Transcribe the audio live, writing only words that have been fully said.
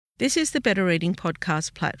This is the Better Reading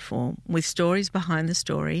podcast platform with stories behind the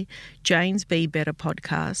story, Jane's Be Better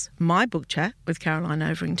podcast, my book chat with Caroline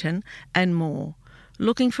Overington, and more.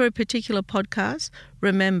 Looking for a particular podcast?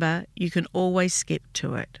 Remember, you can always skip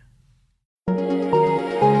to it.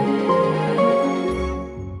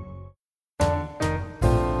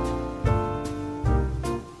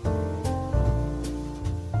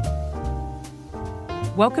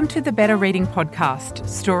 Welcome to the Better Reading podcast,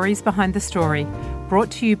 Stories Behind the Story,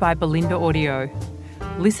 brought to you by Belinda Audio.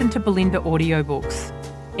 Listen to Belinda audiobooks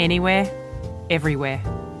anywhere, everywhere.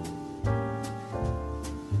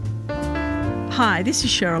 Hi, this is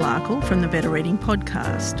Cheryl Arkle from the Better Reading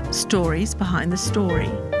podcast, Stories Behind the Story.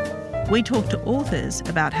 We talk to authors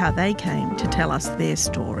about how they came to tell us their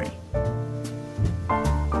story.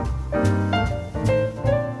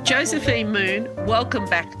 Josephine Moon, welcome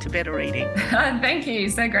back to Better Reading. Thank you.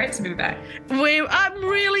 So great to be back. I'm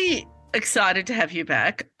really excited to have you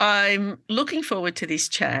back. I'm looking forward to this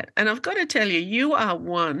chat. And I've got to tell you, you are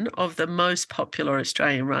one of the most popular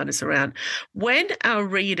Australian writers around. When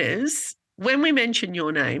we mention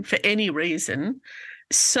your name for any reason,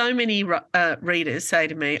 so many readers say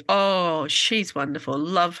to me, oh, she's wonderful,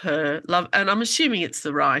 love her, and I'm assuming it's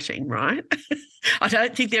the writing, right? I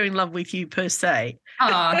don't think they're in love with you per se.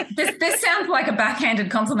 Oh, this sounds like a backhanded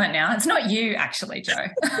compliment now. It's not you, actually, Jo.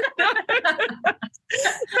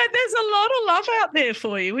 But there's a lot of love out there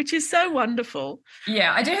for you, which is so wonderful.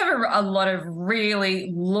 Yeah, I do have a lot of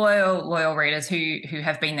really loyal readers who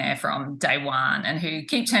have been there from day one and who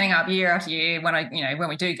keep turning up year after year when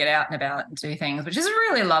we do get out and about and do things, which is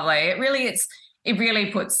really lovely. It really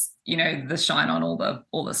puts, the shine on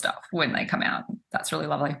all the stuff when they come out. That's really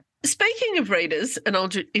lovely. Speaking of readers, and I'll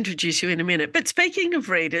introduce you in a minute, but speaking of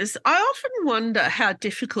readers, I often wonder how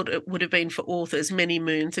difficult it would have been for authors many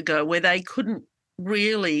moons ago where they couldn't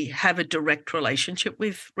really have a direct relationship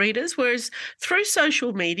with readers, whereas through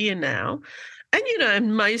social media now,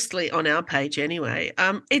 and mostly on our page anyway,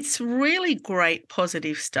 it's really great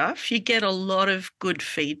positive stuff. You get a lot of good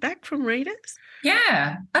feedback from readers.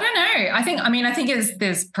 Yeah, I don't know. I think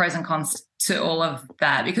there's pros and cons to all of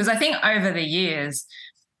that, because I think over the years,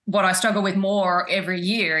 what I struggle with more every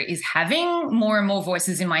year is having more and more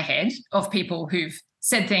voices in my head of people who've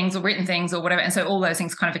said things or written things or whatever. And so all those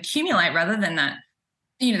things kind of accumulate rather than that,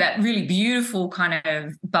 that really beautiful kind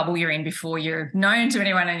of bubble you're in before you're known to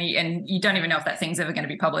anyone and you don't even know if that thing's ever going to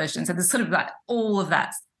be published. And so there's sort of like all of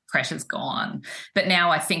that pressure's gone. But now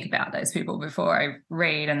I think about those people before I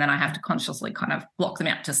read, and then I have to consciously kind of block them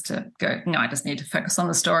out just to go, no, I just need to focus on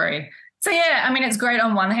the story. So, yeah, it's great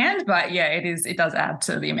on one hand, but, yeah, it does add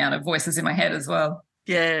to the amount of voices in my head as well.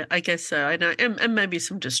 Yeah, I guess so. I know, and maybe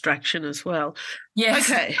some distraction as well.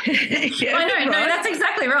 Yes. Okay. Yeah, I know, right. No, that's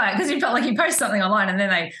exactly right, because you felt like you post something online and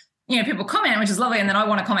then they, people comment, which is lovely, and then I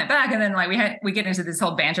want to comment back, and then we get into this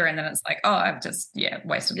whole banter, and then it's like, oh, I've just,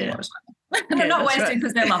 wasted a lot of time. And I'm not wasted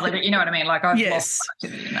because they're lovely, but you know what I mean? Like I've lost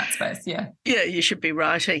productivity in that space, yeah. Yeah, you should be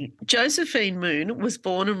writing. Josephine Moon was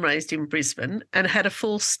born and raised in Brisbane and had a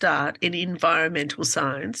full start in environmental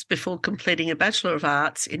science before completing a Bachelor of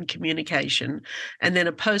Arts in Communication and then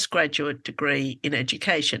a postgraduate degree in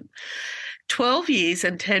education. 12 years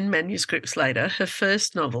and 10 manuscripts later, her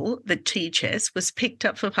first novel, The Tea Chest, was picked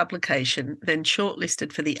up for publication, then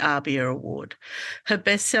shortlisted for the ARBIA Award. Her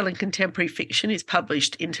best-selling contemporary fiction is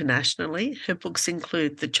published internationally. Her books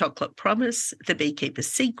include The Chocolate Promise, The Beekeeper's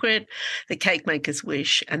Secret, The Cake Maker's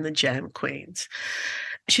Wish, and The Jam Queens.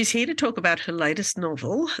 She's here to talk about her latest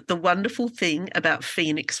novel, The Wonderful Thing About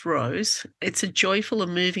Phoenix Rose. It's a joyful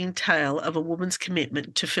and moving tale of a woman's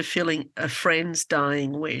commitment to fulfilling a friend's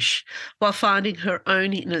dying wish while finding her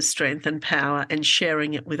own inner strength and power and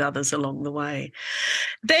sharing it with others along the way.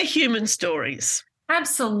 They're human stories.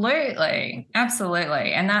 Absolutely.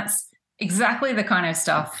 And that's exactly the kind of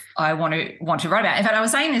stuff I want to write about. In fact, I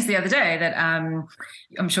was saying this the other day that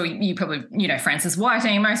I'm sure you probably, Frances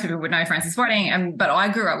Whiting. Most people would know Frances Whiting, but I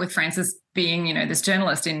grew up with Frances being, this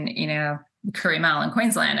journalist in our Courier Mail in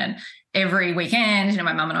Queensland, and every weekend,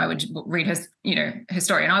 my mum and I would read her, her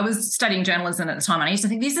story. And I was studying journalism at the time, and I used to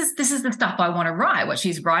think this is the stuff I want to write, what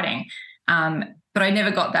she's writing. But I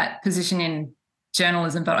never got that position in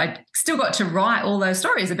journalism, but I still got to write all those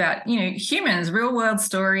stories about, humans, real world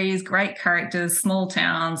stories, great characters, small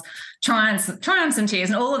towns, triumphs and tears,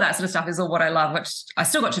 and all of that sort of stuff is all what I love, which I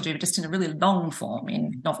still got to do, but just in a really long form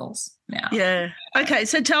in novels now. Yeah. Okay.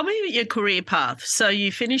 So tell me your career path. So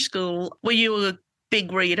you finished school. Were you a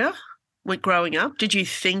big reader growing up? Did you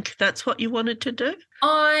think that's what you wanted to do?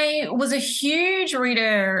 I was a huge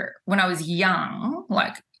reader when I was young,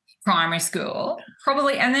 like primary school,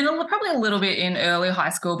 probably, and then probably a little bit in early high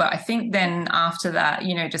school. But I think then after that,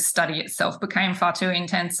 just study itself became far too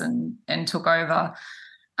intense and took over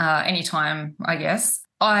any time, I guess.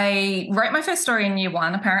 I wrote my first story in year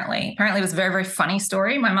one, apparently. Apparently it was a very, very funny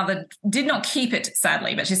story. My mother did not keep it,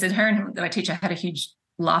 sadly, but she said her and my teacher had a huge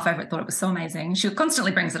laugh over it, thought it was so amazing. She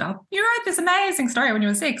constantly brings it up. You wrote this amazing story when you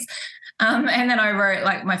were 6. And then I wrote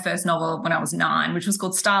like my first novel when I was 9, which was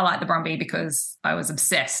called Starlight the Brumby, because I was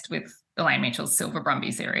obsessed with Elaine Mitchell's Silver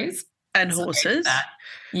Brumby series. And horses.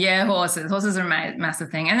 Yeah, horses. Horses are a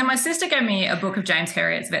massive thing. And then my sister gave me a book of James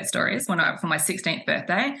Herriot's vet stories for my 16th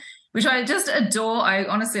birthday, which I just adore. I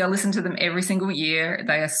listen to them every single year.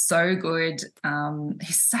 They are so good.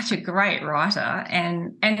 He's such a great writer.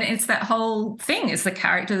 And it's that whole thing. It's the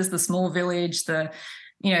characters, the small village, the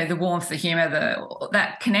warmth, the humour,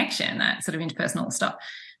 that connection, that sort of interpersonal stuff.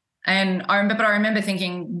 And I remember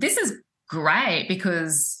thinking, this is great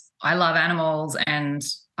because I love animals and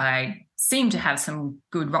I seem to have some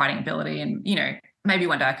good writing ability, and maybe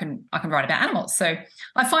one day I can write about animals. So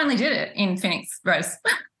I finally did it in Phoenix Rose.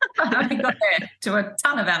 I got there to a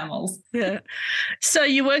ton of animals. Yeah. So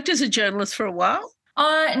you worked as a journalist for a while?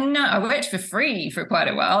 No, I worked for free for quite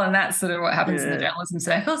a while, and that's sort of what happens in the journalism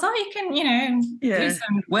circles. Oh, you can, do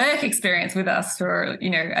some work experience with us for,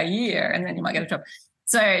 a year, and then you might get a job.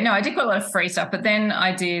 So, no, I did quite a lot of free stuff, but then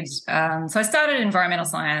I did, so I started environmental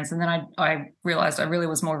science, and then I realised I really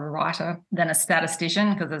was more of a writer than a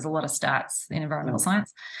statistician, because there's a lot of stats in environmental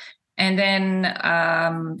science. And then, so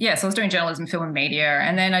I was doing journalism, film and media,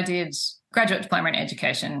 and then I did graduate diploma in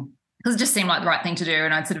education, because it just seemed like the right thing to do,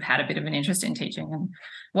 and I'd sort of had a bit of an interest in teaching and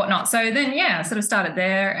whatnot. So then, I sort of started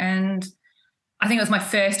there, and I think it was my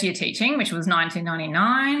first year teaching, which was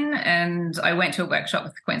 1999, and I went to a workshop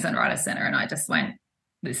with the Queensland Writers Centre, and I just went,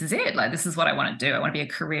 this is it. Like, this is what I want to do. I want to be a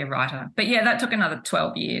career writer. But, that took another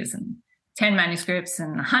 12 years and 10 manuscripts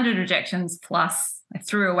and 100 rejections, plus I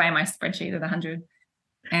threw away my spreadsheet at 100.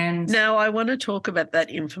 And now I want to talk about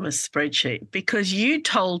that infamous spreadsheet, because you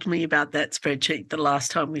told me about that spreadsheet the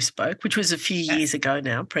last time we spoke, which was a few years ago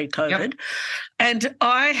now, pre-COVID. Yep. And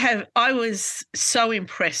I was so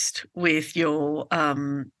impressed with your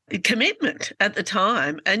commitment at the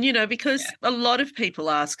time. And, because a lot of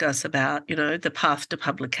people ask us about, the path to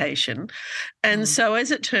publication. And so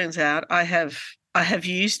as it turns out, I have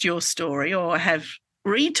used your story, or I have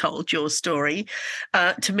retold your story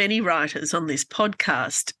to many writers on this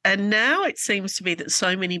podcast. And now it seems to be that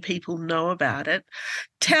so many people know about it.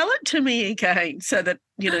 Tell it to me again, so that,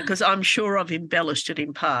 because I'm sure I've embellished it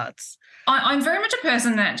in parts. I'm very much a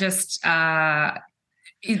person that just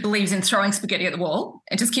believes in throwing spaghetti at the wall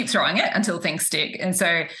and just keep throwing it until things stick. And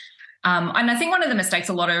so and I think one of the mistakes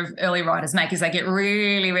a lot of early writers make is they get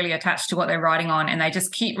really, really attached to what they're writing on, and they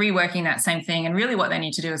just keep reworking that same thing. And really what they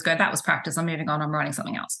need to do is go, that was practice, I'm moving on, I'm writing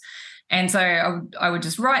something else. And so I would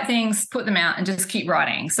just write things, put them out, and just keep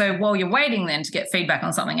writing. So while you're waiting then to get feedback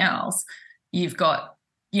on something else, you've got,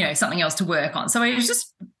 something else to work on. So I was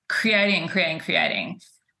just creating.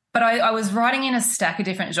 But I was writing in a stack of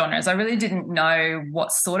different genres. I really didn't know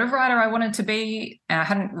what sort of writer I wanted to be. I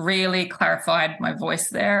hadn't really clarified my voice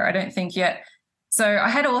there, I don't think, yet. So I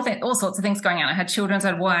had all sorts of things going on. I had children's, I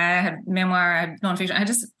had YA, I had memoir, I had nonfiction. I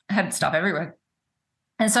just had stuff everywhere.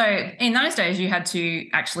 And so in those days, you had to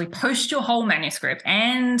actually post your whole manuscript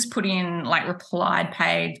and put in like replied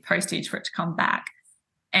paid postage for it to come back.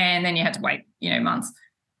 And then you had to wait, months.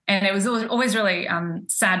 And it was always really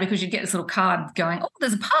sad, because you'd get this little card going, oh,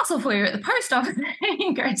 there's a parcel for you at the post office. And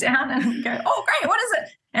you go down and go, oh, great, what is it?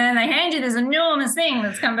 And then they hand you this enormous thing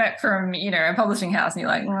that's come back from, a publishing house, and you're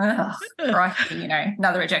like, oh, crikey,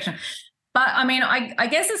 another rejection. But, I mean, I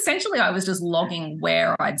guess essentially I was just logging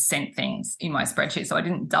where I'd sent things in my spreadsheet, so I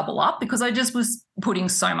didn't double up, because I just was putting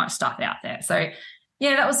so much stuff out there. So,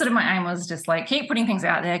 that was sort of my aim, was just like keep putting things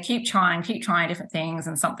out there, keep trying different things,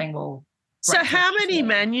 and something will. So how many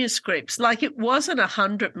manuscripts? Like, it wasn't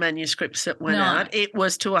 100 manuscripts that went out. It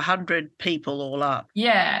was to 100 people all up.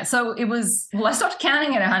 Yeah. So it was, I stopped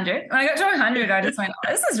counting at 100. When I got to 100, I just went,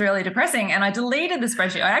 oh, this is really depressing. And I deleted the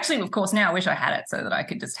spreadsheet. I actually, of course, now wish I had it so that I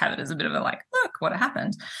could just have it as a bit of a like, look what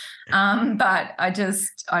happened. But I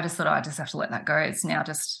just thought I just have to let that go. It's now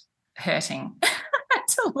just hurting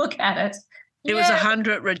to look at it. It was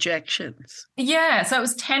 100 rejections. Yeah, so it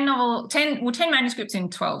was 10 manuscripts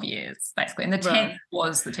in 12 years, basically, and the 10th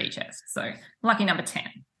was the teacher's. So lucky number 10.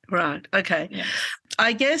 Right. Okay. Yeah.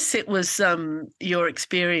 I guess it was your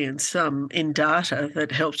experience in data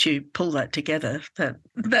that helped you pull that together,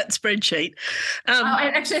 that spreadsheet.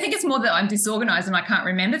 I actually think it's more that I'm disorganized and I can't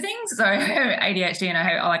remember things. So I have ADHD and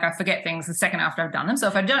I forget things the second after I've done them. So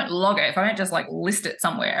if I don't log it, if I don't just like list it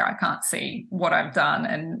somewhere, I can't see what I've done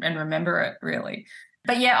and remember it really.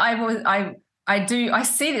 But yeah, I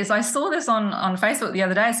see this. I saw this on Facebook the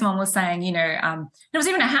other day. Someone was saying, it was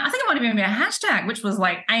even I think it might have even been a hashtag, which was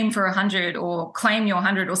like aim for 100 or claim your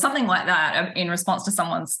 100 or something like that in response to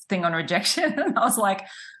someone's thing on rejection. And I was like,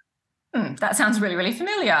 that sounds really, really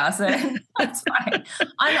familiar. So that's fine.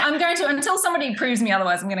 I'm going to, until somebody proves me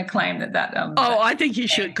otherwise, I'm going to claim that. I think you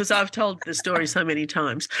should, because I've told the story so many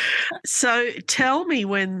times. So tell me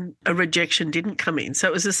when a rejection didn't come in. So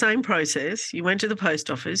it was the same process. You went to the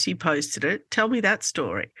post office, you posted it. Tell me that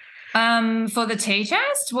story. For the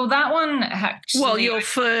T-test? Well, that one actually... Well, your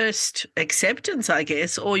first acceptance, I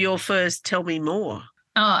guess, or your first tell me more.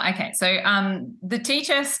 Oh, okay. So the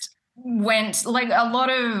T-test went like a lot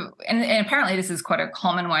of, and apparently this is quite a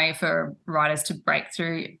common way for writers to break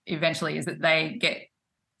through eventually, is that they get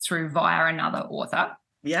through via another author.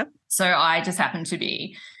 Yep. So I just happened to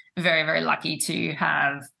be very, very lucky to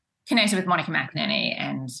have connected with Monica McInerney,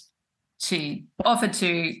 and she offered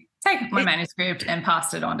to take my manuscript and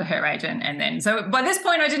passed it on to her agent. And then, so by this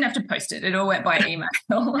point, I didn't have to post it. It all went by email.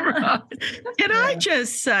 Right. Can I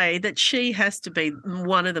just say that she has to be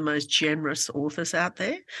one of the most generous authors out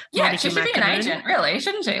there? Yeah, Monica she should be an agent, really,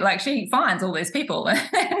 shouldn't she? Like, she finds all these people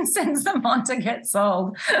and sends them on to get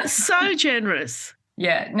sold. So generous.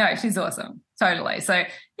 Yeah, no, she's awesome. Totally. So,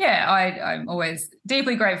 yeah, I'm always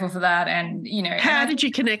deeply grateful for that. And, How did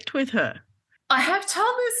you connect with her? I have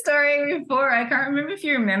told this story before. I can't remember if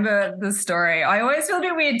you remember the story. I always feel a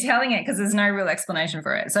bit weird telling it because there's no real explanation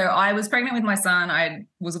for it. So I was pregnant with my son. I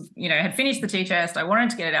was, had finished the T-test. I wanted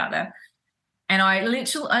to get it out there. And I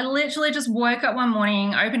literally just woke up one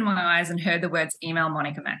morning, opened my eyes and heard the words email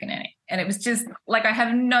Monica McInerney. And it was just like, I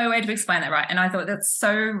have no way to explain that right. And I thought, that's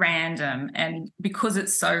so random. And because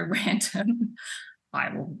it's so random,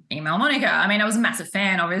 I will email Monica. I mean, I was a massive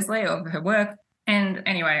fan, obviously, of her work. And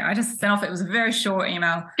anyway, I just sent off. It was a very short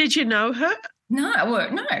email. Did you know her? No,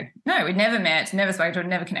 we'd never met, never spoke to her,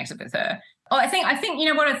 never connected with her. Oh, I think,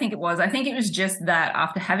 what I think it was? I think it was just that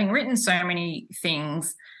after having written so many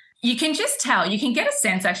things, you can just tell, you can get a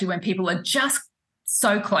sense actually when people are just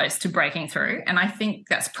so close to breaking through. And I think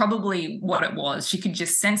that's probably what it was. She could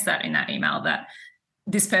just sense that in that email, that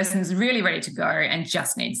this person's really ready to go and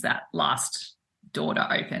just needs that last door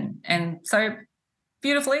to open. And so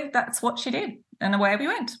beautifully, that's what she did. And away we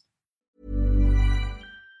went.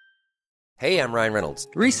 Hey, I'm Ryan Reynolds.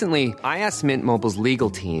 Recently, I asked Mint Mobile's legal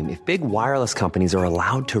team if big wireless companies are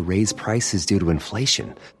allowed to raise prices due to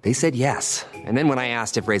inflation. They said yes. And then when I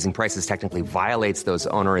asked if raising prices technically violates those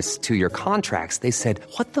onerous 2-year contracts, they said,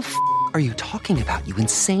 "What the f*** are you talking about, you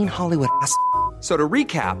insane Hollywood ass?" So to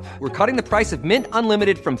recap, we're cutting the price of Mint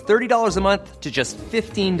Unlimited from $30 a month to just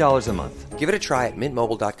 $15 a month. Give it a try at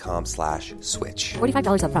mintmobile.com/switch.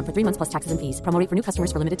 $45 up front for 3 months plus taxes and fees. Promo rate for new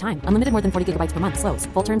customers for limited time. Unlimited more than 40 gigabytes per month. Slows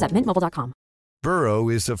full terms at mintmobile.com. Burrow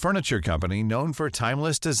is a furniture company known for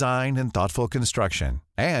timeless design and thoughtful construction,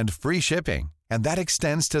 and free shipping. And that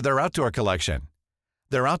extends to their outdoor collection.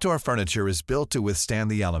 Their outdoor furniture is built to withstand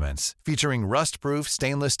the elements, featuring rust-proof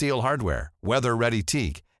stainless steel hardware, weather-ready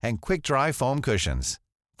teak, and quick-dry foam cushions.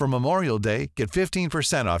 For Memorial Day, get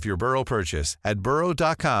 15% off your Burrow purchase at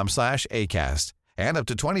burrow.com/ACAST and up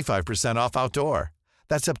to 25% off outdoor.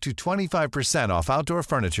 That's up to 25% off outdoor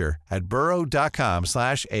furniture at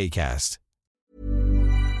burrow.com/ACAST.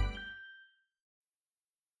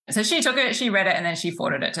 So she took it, she read it, and then she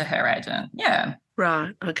forwarded it to her agent. Yeah.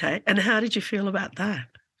 Right. Okay. And how did you feel about that?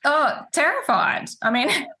 Oh, terrified. I mean,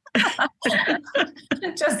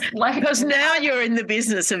 just like... Because now you're in the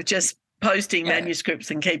business of just posting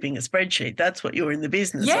manuscripts and keeping a spreadsheet. That's what you're in the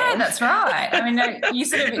business of. Yeah, that's right. I mean, you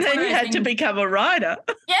sort of... Then you had to become a writer.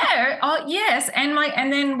 Yeah. Oh, yes. And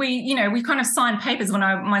then we kind of signed papers when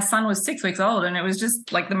my son was 6 weeks old, and it was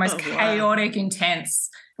just like the most chaotic, intense,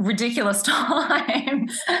 ridiculous time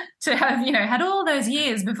to have, had all those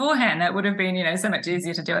years beforehand. That would have been, so much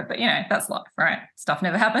easier to do it. But, that's life, right? Stuff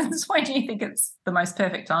never happens when you think it's the most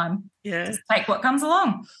perfect time. Yeah. Just take what comes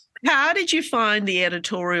along. How did you find the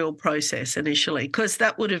editorial process initially? Because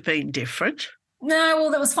that would have been different. No, well,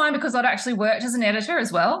 that was fine because I'd actually worked as an editor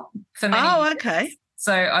as well for many years. Okay.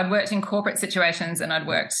 So I'd worked in corporate situations and I'd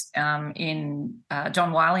worked in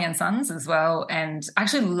John Wiley and Sons as well. And I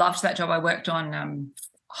actually loved that job. I worked on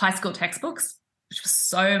high school textbooks, which was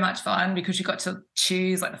so much fun because you got to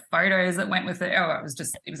choose like the photos that went with it. Oh,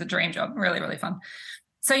 it was a dream job. Really, really fun.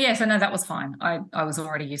 So no, that was fine. I was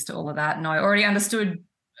already used to all of that, and I already understood,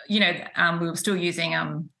 we were still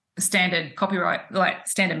using standard copyright, like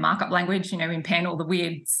standard markup language, in pen, all the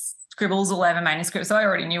weird scribbles all over manuscripts. So I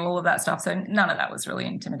already knew all of that stuff. So none of that was really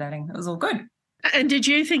intimidating. It was all good. And did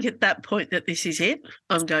you think at that point that this is it?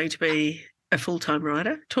 I'm going to be a full-time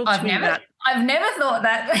writer? I've never thought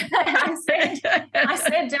that. I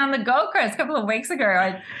said down the Gold Coast a couple of weeks ago,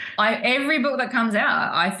 I every book that comes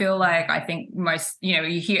out, I feel like, I think most,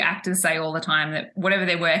 you hear actors say all the time that whatever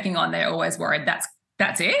they're working on, they're always worried that's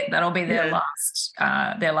it. That'll be their last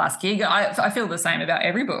gig. I feel the same about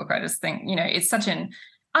every book. I just think, it's such an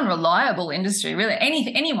unreliable industry. Really,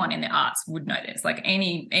 anyone in the arts would know this. Like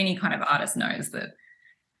any kind of artist knows that.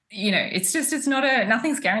 It's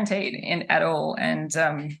nothing's guaranteed at all. And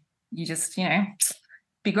you just,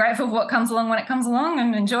 be grateful for what comes along when it comes along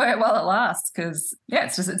and enjoy it while it lasts, because,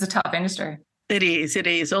 it's a tough industry. It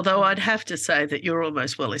is. Although I'd have to say that you're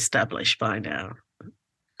almost well established by now.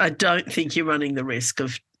 I don't think you're running the risk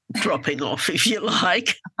of dropping off, if you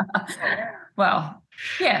like. Well,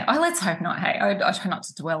 yeah, let's hope not. Hey, I try not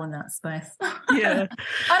to dwell in that space. Yeah.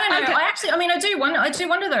 I don't know. Okay. I do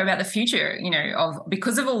wonder though about the future,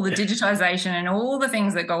 because of all the digitization and all the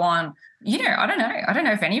things that go on, I don't know. I don't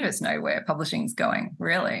know if any of us know where publishing's going,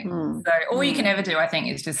 really. So all you can ever do, I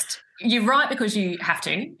think, is just, you write because you have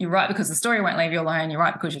to. You write because the story won't leave you alone. You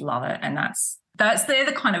write because you love it. And they're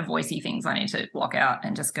the kind of voicey things I need to block out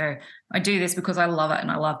and just go, I do this because I love it and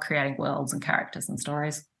I love creating worlds and characters and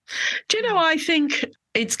stories. Do you know, I think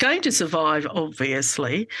it's going to survive,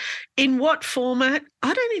 obviously. In what format?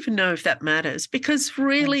 I don't even know if that matters, because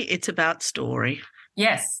really it's about story.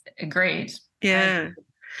 Yes, agreed. Yeah.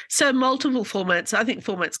 So multiple formats. I think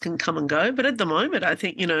formats can come and go, but at the moment I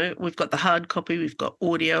think, we've got the hard copy, we've got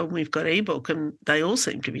audio, and we've got ebook, and they all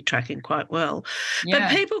seem to be tracking quite well. Yeah.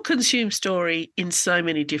 But people consume story in so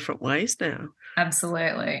many different ways now.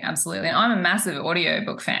 Absolutely. And I'm a massive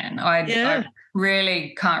audiobook fan. I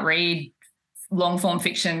really can't read long-form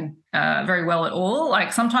fiction very well at all.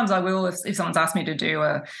 Like sometimes I will if someone's asked me to do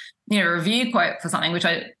a review quote for something, which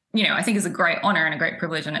I think is a great honor and a great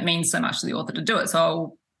privilege, and it means so much to the author to do it. So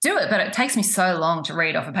I'll do it, but it takes me so long to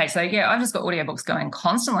read off a page. So I've just got audiobooks going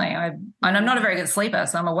constantly. And I'm not a very good sleeper,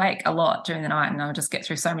 so I'm awake a lot during the night, and I'll just get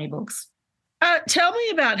through so many books. Tell me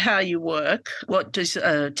about how you work. What does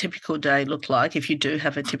a typical day look like, if you do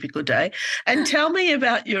have a typical day? And tell me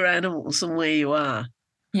about your animals and where you are.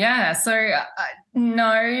 Yeah, so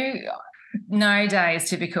no day is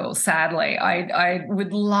typical, sadly. I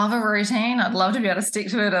would love a routine. I'd love to be able to stick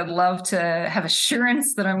to it. I'd love to have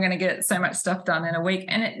assurance that I'm going to get so much stuff done in a week,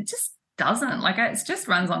 and it just doesn't. Like, it just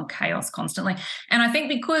runs on chaos constantly. And I think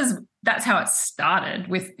because that's how it started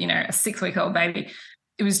with, a 6-week-old baby,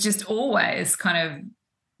 it was just always kind of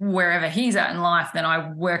wherever he's at in life, then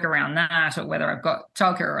I work around that, or whether I've got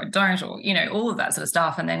childcare or I don't, or, all of that sort of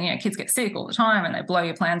stuff. And then, kids get sick all the time and they blow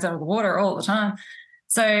your plans out of the water all the time.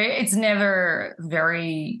 So it's never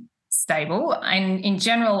very stable. And in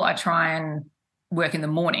general, I try and work in the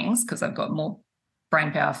mornings because I've got more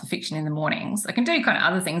brain power for fiction in the mornings. I can do kind of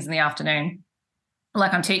other things in the afternoon.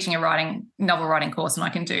 Like I'm teaching a novel writing course, and I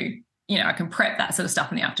can do, I can prep that sort of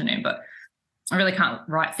stuff in the afternoon, but I really can't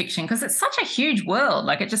write fiction because it's such a huge world.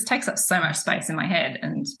 Like, it just takes up so much space in my head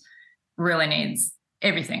and really needs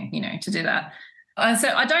everything, to do that. So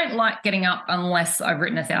I don't like getting up unless I've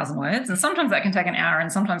written 1,000 words. And sometimes that can take an hour, and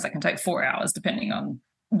sometimes that can take 4 hours, depending on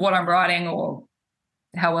what I'm writing or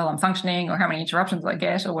how well I'm functioning or how many interruptions I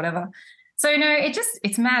get or whatever. So,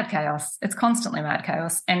 it's mad chaos. It's constantly mad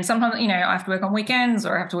chaos. And sometimes, I have to work on weekends,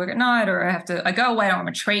 or I have to work at night, or I go away on a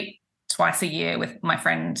retreat twice a year with my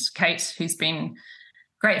friend Kate, who's been a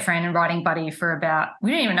great friend and writing buddy for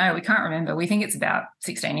we don't even know, we can't remember. We think it's about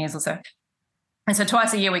 16 years or so. And so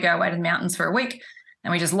twice a year we go away to the mountains for a week,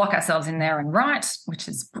 and we just lock ourselves in there and write, which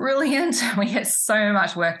is brilliant. We get so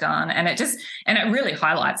much work done, and it really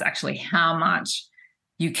highlights actually how much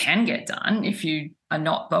you can get done if you are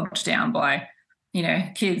not bogged down by,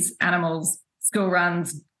 kids, animals, school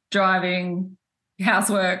runs, driving,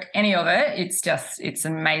 housework, any of it. It's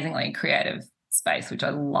an amazingly creative space, which I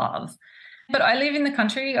love. But I live in the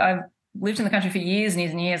country. I've lived in the country for years and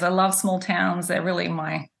years and years. I love small towns. They're really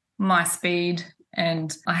my speed,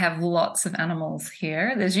 and I have lots of animals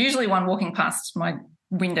here. There's usually one walking past my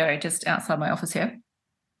window just outside my office here.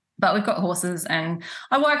 But we've got horses, and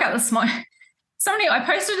I woke up this morning. I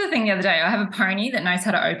posted a thing the other day. I have a pony that knows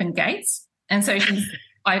how to open gates. And so she's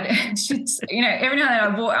every now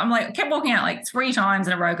and then I kept walking out like 3 times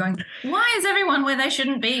in a row going, why is everyone where they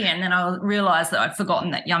shouldn't be? And then I realised that I'd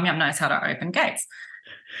forgotten that Yum Yum knows how to open gates.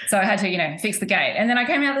 So I had to, fix the gate. And then I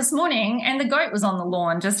came out this morning and the goat was on the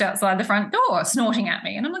lawn just outside the front door snorting at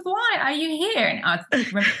me. And I'm like, why are you here?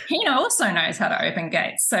 And Pino also knows how to open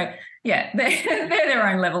gates. So, yeah, they're their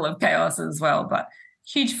own level of chaos as well, but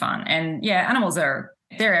huge fun. And, yeah, animals they're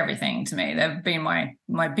everything to me. They've been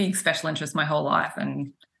my big special interest my whole life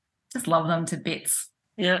and just love them to bits.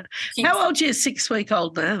 Yeah. How old is your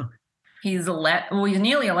 6-week-old now? He's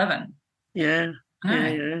nearly 11. Yeah.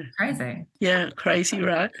 Yeah. Crazy. Yeah, crazy,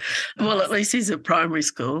 right? Well, at least he's at primary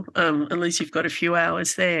school. At least you've got a few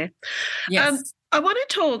hours there. Yes. I want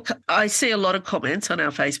to talk, I see a lot of comments on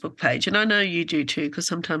our Facebook page, and I know you do too, because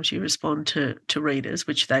sometimes you respond to readers,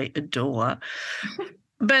 which they adore.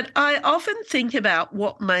 But I often think about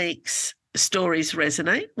what makes stories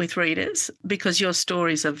resonate with readers, because your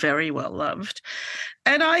stories are very well loved.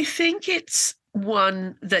 And I think it's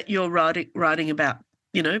one that you're writing about,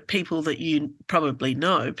 people that you probably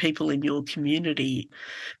know, people in your community,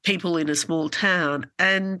 people in a small town.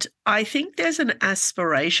 And I think there's an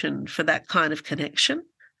aspiration for that kind of connection.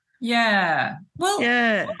 Yeah. Well,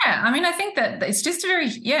 yeah. I mean, I think that it's just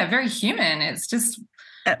very human. It's just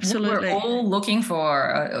absolutely what we're all looking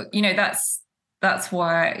for. That's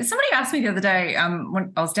why somebody asked me the other day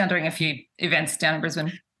when I was down doing a few events down in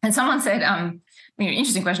Brisbane, and someone said,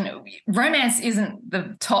 interesting question. Romance isn't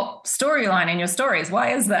the top storyline in your stories.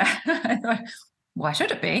 Why is that? I thought, why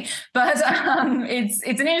should it be? But it's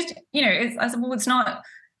an interesting, I said, well, that's not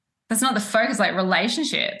the focus. Like,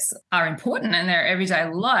 relationships are important in their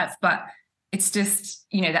everyday life, but it's just,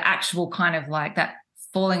 the actual kind of like that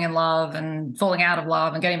falling in love and falling out of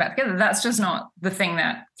love and getting back together. That's just not the thing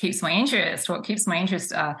that keeps my interest. What keeps my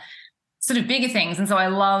interest are sort of bigger things. And so I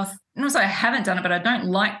love, and also I haven't done it, but I don't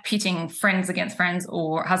like pitting friends against friends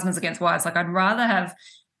or husbands against wives. Like, I'd rather have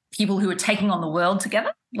people who are taking on the world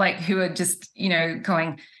together, like who are just,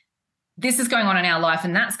 going, this is going on in our life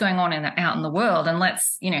and that's going on out in the world. And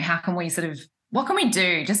let's, how can we what can we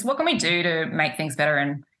do? Just what can we do to make things better?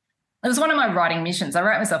 And it was one of my writing missions. I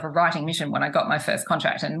wrote myself a writing mission when I got my first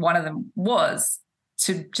contract. And one of them was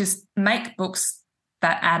to just make books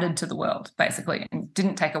that added to the world, basically, and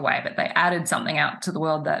didn't take away, but they added something out to the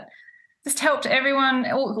world that just helped everyone,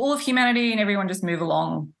 all of humanity, and everyone just move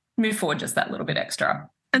forward just that little bit extra.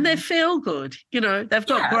 And they feel good. They've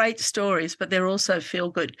got great stories, but they're also feel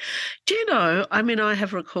good. Do you know, I mean, I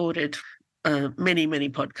have recorded many, many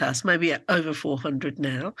podcasts, maybe over 400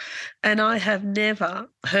 now, and I have never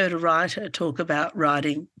heard a writer talk about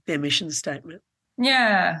writing their mission statement.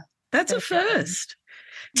 Yeah. That's a first.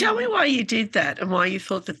 Tell me why you did that and why you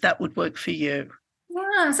thought that would work for you. Yeah,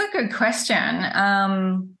 that's a good question.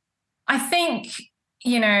 I think,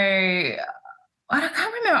 I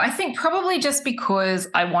can't remember. I think probably just because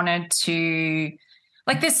I wanted to,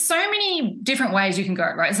 like, there's so many different ways you can go,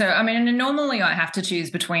 right? So, I mean, normally I have to choose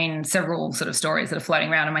between several sort of stories that are floating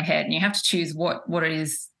around in my head, and you have to choose what it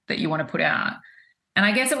is that you want to put out. And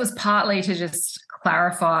I guess it was partly to just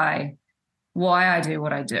clarify why I do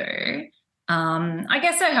what I do. I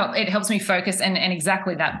guess it helps me focus and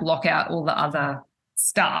exactly that, block out all the other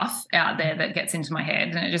stuff out there that gets into my head.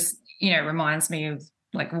 And it just, reminds me of,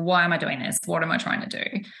 like, why am I doing this? What am I trying to do? I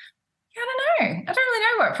don't know. I don't really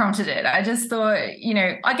know what prompted it. I just thought,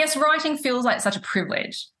 I guess writing feels like such a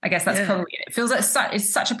privilege. I guess that's probably it. It feels like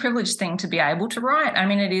it's such a privileged thing to be able to write. I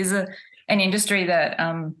mean, it is an industry that,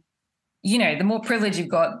 the more privilege you've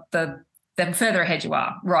got, the further ahead you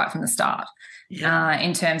are right from the start. Yeah.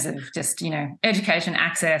 In terms of just, education,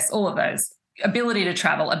 access, all of those, ability to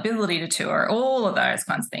travel, ability to tour, all of those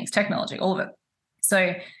kinds of things, technology, all of it.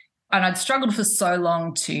 So, and I'd struggled for so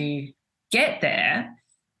long to get there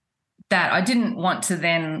that I didn't want to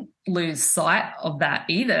then lose sight of that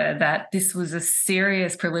either, that this was a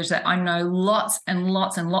serious privilege that I know lots and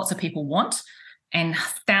lots and lots of people want, and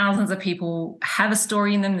thousands of people have a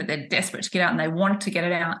story in them that they're desperate to get out and they want to get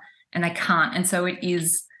it out and they can't. And so it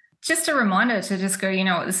is just a reminder to just go,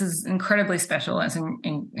 this is incredibly special. It's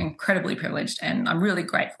incredibly privileged, and I'm really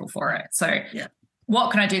grateful for it. So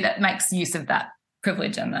what can I do that makes use of that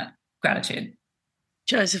privilege and that gratitude?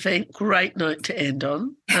 Josephine, great note to end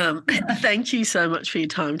on. Thank you so much for your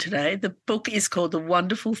time today. The book is called The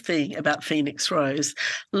Wonderful Thing About Phoenix Rose.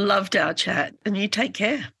 Loved our chat, and you take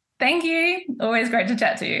care. Thank you. Always great to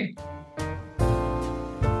chat to you.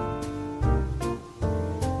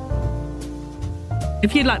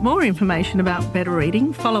 If you'd like more information about Better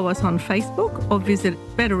Reading, follow us on Facebook or visit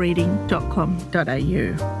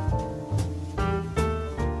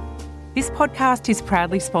betterreading.com.au. This podcast is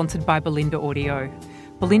proudly sponsored by Belinda Audio.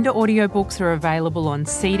 Belinda audiobooks are available on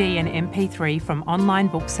CD and MP3 from online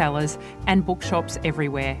booksellers and bookshops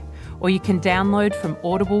everywhere. or you can download from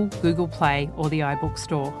Audible, Google Play or the iBook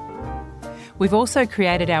Store. We've also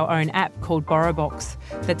created our own app called BorrowBox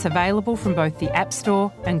that's available from both the App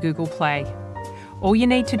Store and Google Play. All you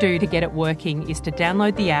need to do to get it working is to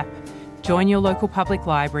download the app, join your local public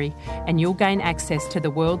library, and you'll gain access to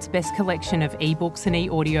the world's best collection of ebooks and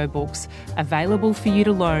e-audiobooks available for you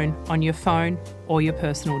to loan on your phone or your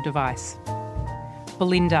personal device.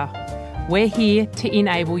 Belinda, we're here to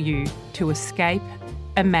enable you to escape,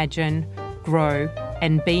 imagine, grow,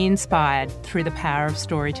 and be inspired through the power of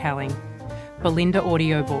storytelling. Belinda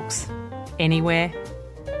Audiobooks. Anywhere,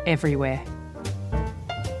 everywhere.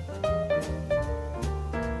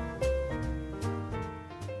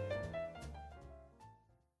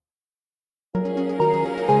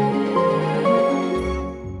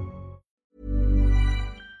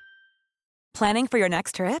 Planning for your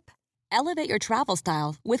next trip? Elevate your travel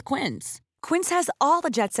style with Quince. Quince has all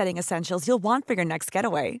the jet-setting essentials you'll want for your next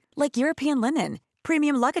getaway, like European linen,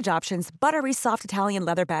 premium luggage options, buttery soft Italian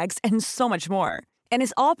leather bags, and so much more. And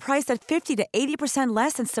is all priced at 50 to 80%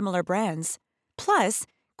 less than similar brands. Plus,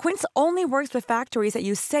 Quince only works with factories that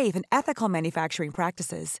use safe and ethical manufacturing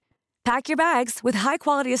practices. Pack your bags with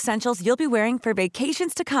high-quality essentials you'll be wearing for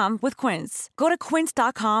vacations to come with Quince. Go to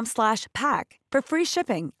quince.com/pack for free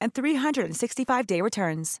shipping and 365-day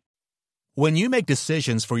returns. When you make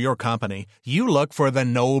decisions for your company, you look for the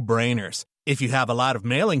no-brainers. If you have a lot of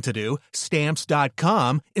mailing to do,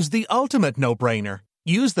 Stamps.com is the ultimate no-brainer.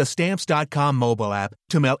 Use the Stamps.com mobile app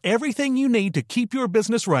to mail everything you need to keep your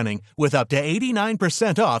business running with up to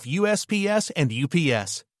 89% off USPS and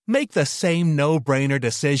UPS. Make the same no-brainer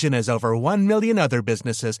decision as over 1 million other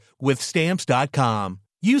businesses with Stamps.com.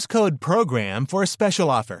 Use code PROGRAM for a special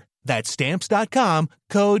offer. That's Stamps.com,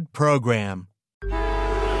 code PROGRAM.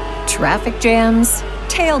 Traffic jams,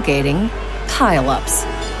 tailgating, pile-ups.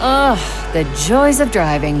 Ugh, the joys of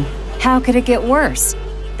driving. How could it get worse?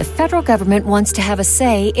 The federal government wants to have a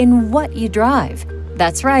say in what you drive.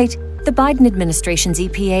 That's right. The Biden administration's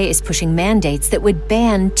EPA is pushing mandates that would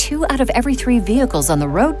ban 2 out of every 3 vehicles on the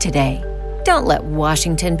road today. Don't let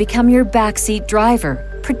Washington become your backseat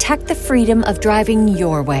driver. Protect the freedom of driving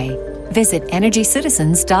your way. Visit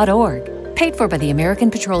EnergyCitizens.org. Paid for by the American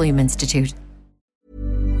Petroleum Institute.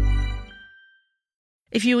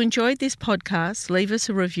 If you enjoyed this podcast, leave us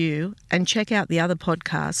a review and check out the other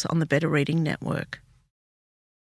podcasts on the Better Reading Network.